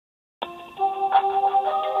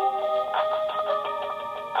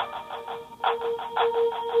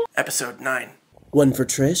Episode 9. One for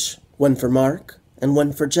Trish, one for Mark, and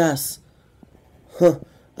one for Jess.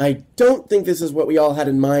 I don't think this is what we all had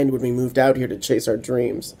in mind when we moved out here to chase our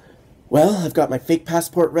dreams. Well, I've got my fake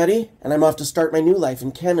passport ready, and I'm off to start my new life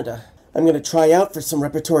in Canada. I'm going to try out for some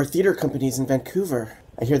repertoire theater companies in Vancouver.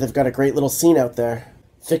 I hear they've got a great little scene out there.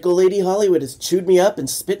 Fickle Lady Hollywood has chewed me up and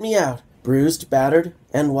spit me out, bruised, battered,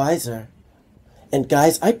 and wiser. And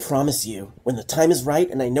guys, I promise you, when the time is right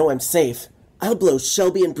and I know I'm safe, I'll blow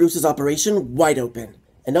Shelby and Bruce's operation wide open.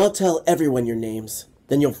 And I'll tell everyone your names.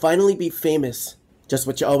 Then you'll finally be famous. Just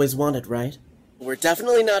what you always wanted, right? We're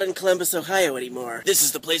definitely not in Columbus, Ohio anymore. This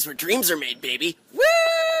is the place where dreams are made, baby.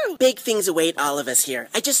 Woo! Big things await all of us here.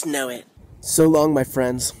 I just know it. So long, my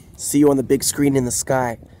friends. See you on the big screen in the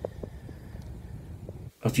sky.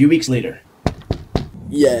 A few weeks later.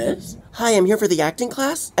 Yes? Hi, I'm here for the acting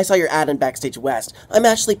class. I saw your ad on Backstage West. I'm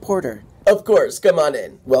Ashley Porter. Of course, come on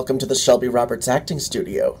in. Welcome to the Shelby Roberts Acting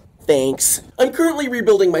Studio. Thanks. I'm currently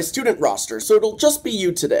rebuilding my student roster, so it'll just be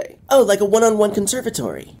you today. Oh, like a one-on-one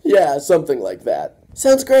conservatory? Yeah, something like that.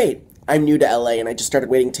 Sounds great. I'm new to LA and I just started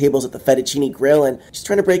waiting tables at the Fettuccine Grill and just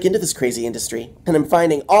trying to break into this crazy industry. And I'm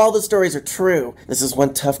finding all the stories are true. This is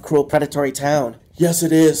one tough, cruel, predatory town. Yes,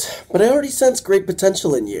 it is. But I already sense great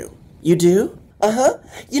potential in you. You do? Uh-huh.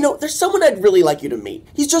 You know, there's someone I'd really like you to meet.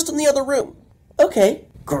 He's just in the other room. Okay.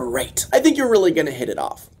 Great. I think you're really gonna hit it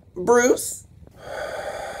off. Bruce?